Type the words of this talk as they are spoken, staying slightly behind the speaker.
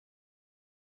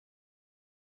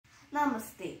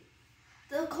Namaste.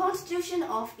 The Constitution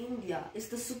of India is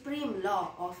the supreme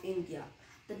law of India.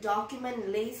 The document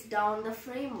lays down the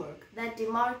framework that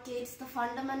demarcates the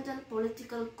fundamental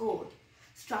political code,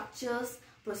 structures,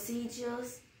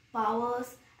 procedures,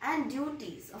 powers, and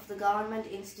duties of the government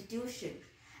institution,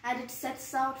 and it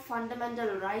sets out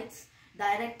fundamental rights,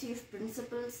 directive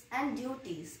principles, and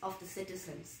duties of the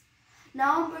citizens.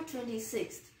 November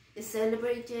 26th is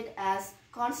celebrated as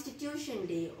Constitution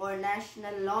Day or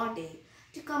National Law Day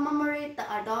to commemorate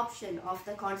the adoption of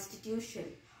the Constitution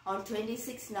on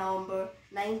 26 November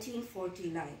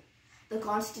 1949. The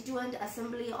Constituent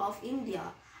Assembly of India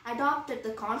adopted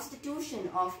the Constitution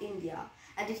of India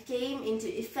and it came into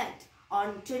effect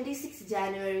on 26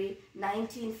 January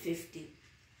 1950.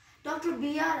 Dr.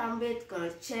 B.R.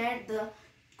 Ambedkar chaired the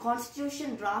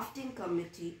Constitution Drafting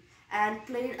Committee and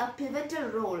played a pivotal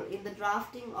role in the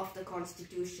drafting of the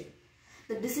Constitution.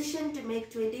 The decision to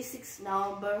make 26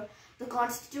 November the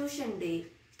Constitution Day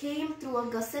came through a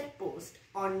Gazette post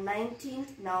on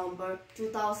 19th November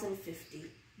 2050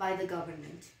 by the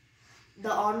government.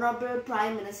 The Honorable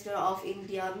Prime Minister of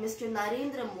India, Mr.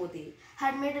 Narendra Modi,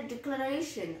 had made a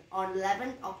declaration on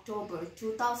 11th October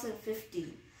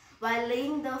 2015 while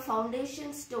laying the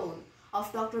foundation stone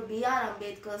of Dr. B.R.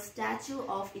 Ambedkar's Statue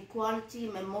of Equality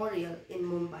Memorial in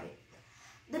Mumbai.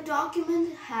 The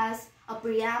document has a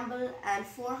preamble and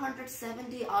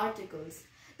 470 articles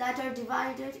that are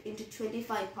divided into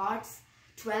 25 parts,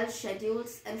 12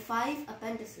 schedules and 5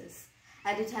 appendices,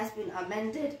 and it has been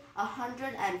amended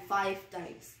 105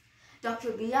 times.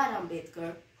 Dr. B.R.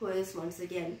 Ambedkar, who is once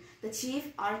again the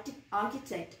chief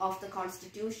architect of the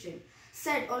Constitution,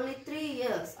 said only 3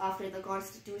 years after the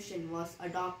Constitution was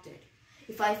adopted,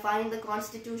 "If I find the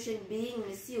Constitution being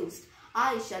misused,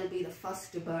 I shall be the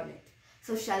first to burn it."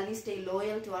 So shall we stay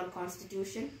loyal to our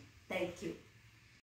Constitution? Thank you.